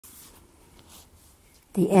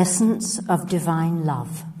The essence of divine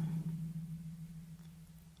love.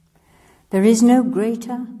 There is no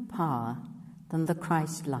greater power than the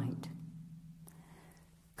Christ light.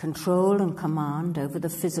 Control and command over the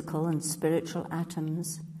physical and spiritual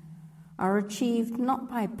atoms are achieved not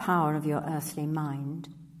by power of your earthly mind,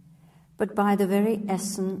 but by the very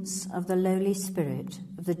essence of the lowly spirit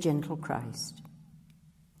of the gentle Christ.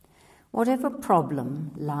 Whatever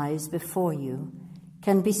problem lies before you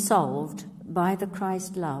can be solved by the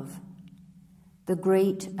Christ love, the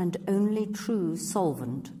great and only true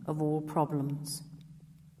solvent of all problems.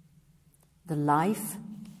 The life,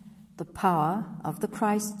 the power of the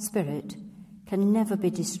Christ Spirit can never be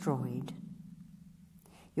destroyed.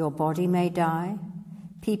 Your body may die,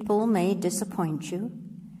 people may disappoint you,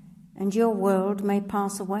 and your world may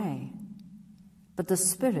pass away, but the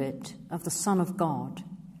Spirit of the Son of God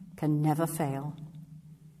can never fail.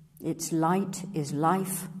 Its light is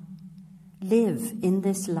life. Live in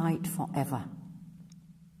this light forever.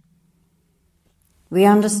 We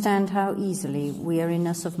understand how easily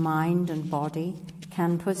weariness of mind and body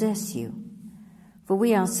can possess you, for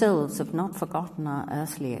we ourselves have not forgotten our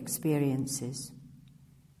earthly experiences.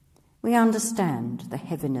 We understand the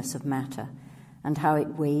heaviness of matter and how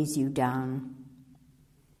it weighs you down.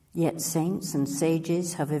 Yet saints and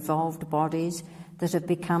sages have evolved bodies that have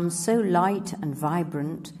become so light and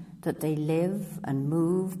vibrant that they live and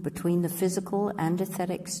move between the physical and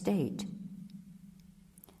etheric state.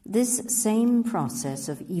 This same process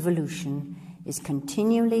of evolution is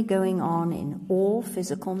continually going on in all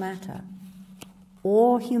physical matter.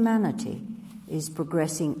 All humanity is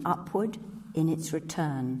progressing upward in its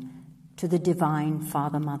return to the divine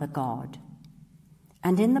Father, Mother, God,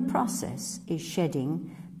 and in the process is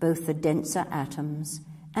shedding both the denser atoms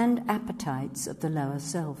and appetites of the lower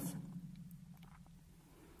self.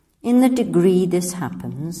 In the degree this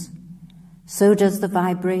happens, so does the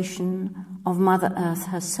vibration of Mother Earth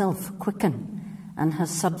herself quicken, and her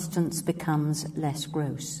substance becomes less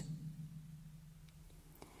gross.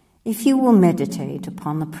 If you will meditate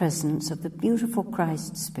upon the presence of the beautiful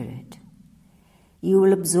Christ Spirit, you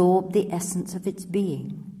will absorb the essence of its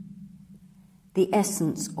being. The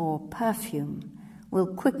essence or perfume will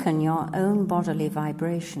quicken your own bodily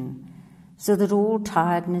vibration so that all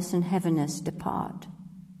tiredness and heaviness depart.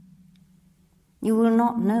 You will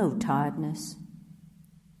not know tiredness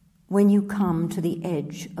when you come to the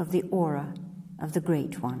edge of the aura of the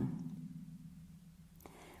Great One.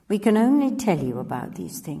 We can only tell you about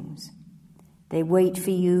these things. They wait for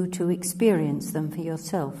you to experience them for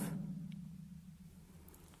yourself.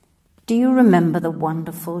 Do you remember the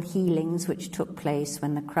wonderful healings which took place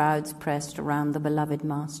when the crowds pressed around the beloved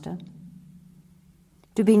Master?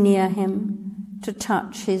 To be near him, to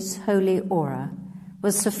touch his holy aura,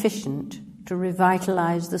 was sufficient to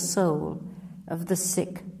revitalize the soul of the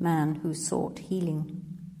sick man who sought healing.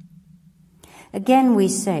 Again we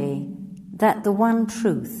say that the one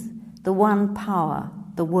truth, the one power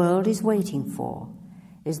the world is waiting for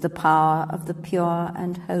is the power of the pure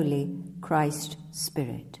and holy Christ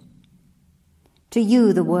Spirit. To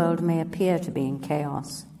you the world may appear to be in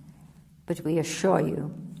chaos, but we assure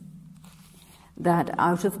you that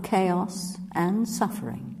out of chaos and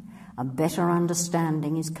suffering, a better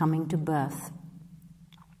understanding is coming to birth.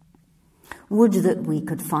 Would that we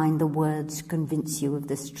could find the words to convince you of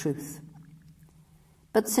this truth.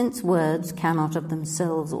 But since words cannot of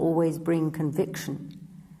themselves always bring conviction,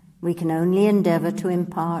 we can only endeavor to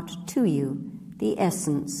impart to you the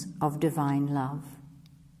essence of divine love.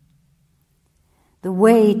 The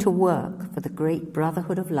way to work for the great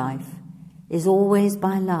brotherhood of life is always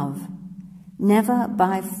by love, never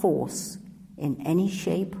by force in any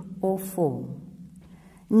shape or form.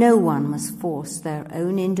 No one must force their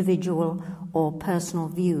own individual or personal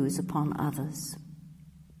views upon others.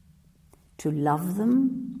 To love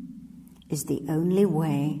them is the only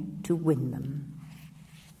way to win them.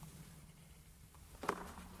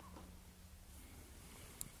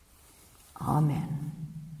 Amen.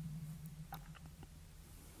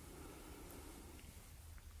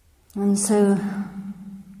 And so,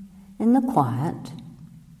 in the quiet,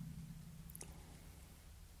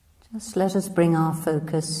 just let us bring our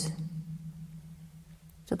focus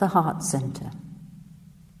to the heart center,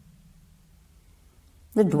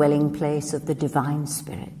 the dwelling place of the divine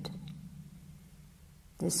Spirit,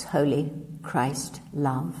 this holy Christ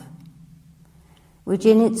love, which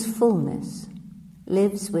in its fullness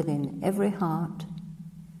lives within every heart,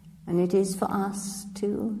 and it is for us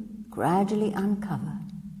to gradually uncover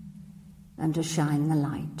and to shine the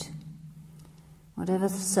light. Whatever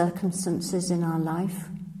the circumstances in our life,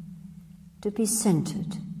 to be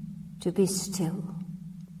centered, to be still,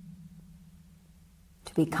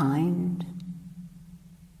 to be kind,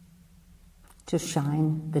 to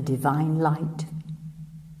shine the divine light.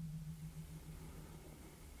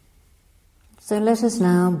 So let us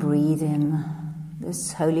now breathe in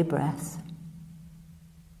this holy breath.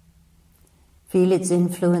 Feel its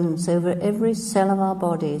influence over every cell of our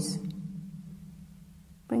bodies,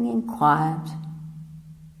 bringing quiet,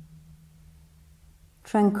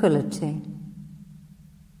 tranquility,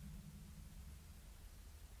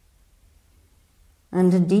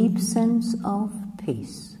 and a deep sense of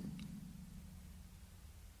peace.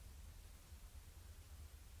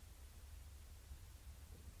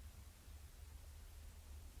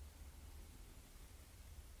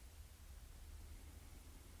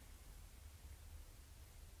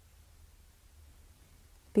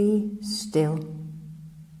 Be still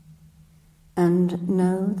and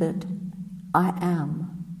know that I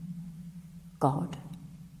am God.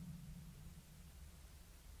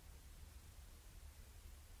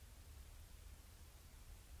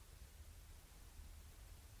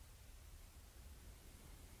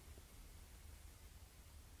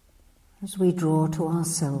 As we draw to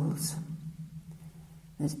ourselves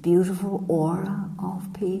this beautiful aura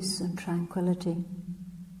of peace and tranquility,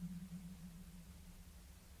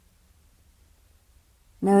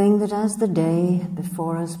 knowing that as the day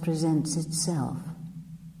before us presents itself,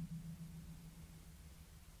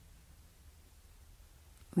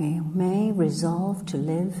 we may resolve to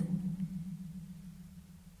live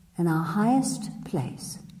in our highest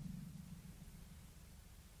place,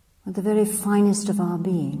 with the very finest of our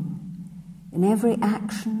being, in every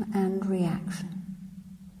action and reaction.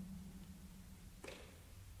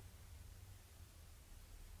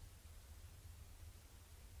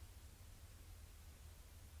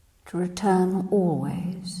 To return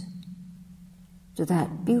always to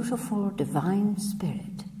that beautiful divine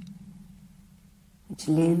spirit which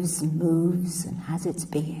lives and moves and has its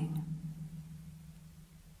being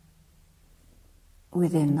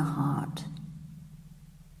within the heart.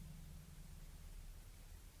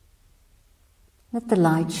 Let the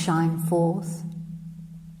light shine forth.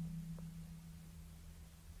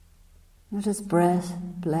 Let us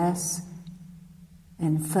bless,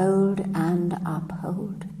 enfold and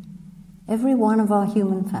uphold every one of our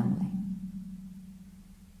human family.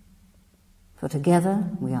 For together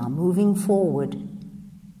we are moving forward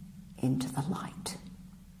into the light.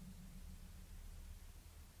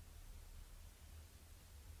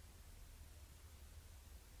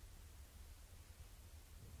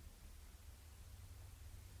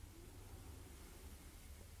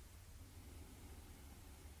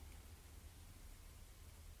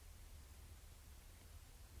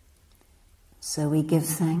 So we give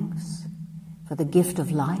thanks for the gift of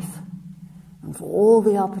life and for all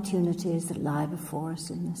the opportunities that lie before us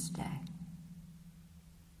in this day.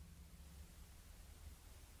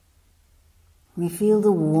 We feel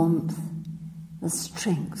the warmth, the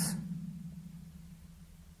strength,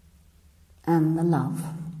 and the love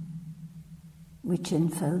which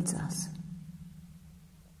enfolds us.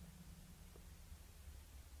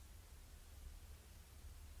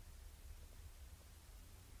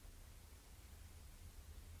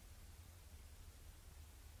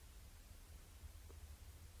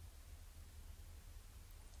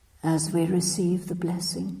 As we receive the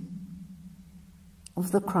blessing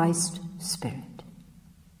of the Christ Spirit.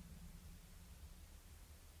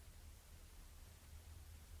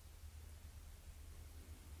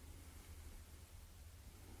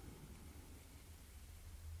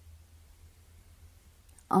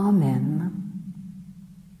 Amen.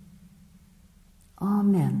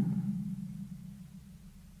 Amen.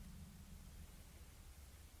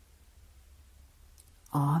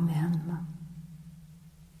 Amen.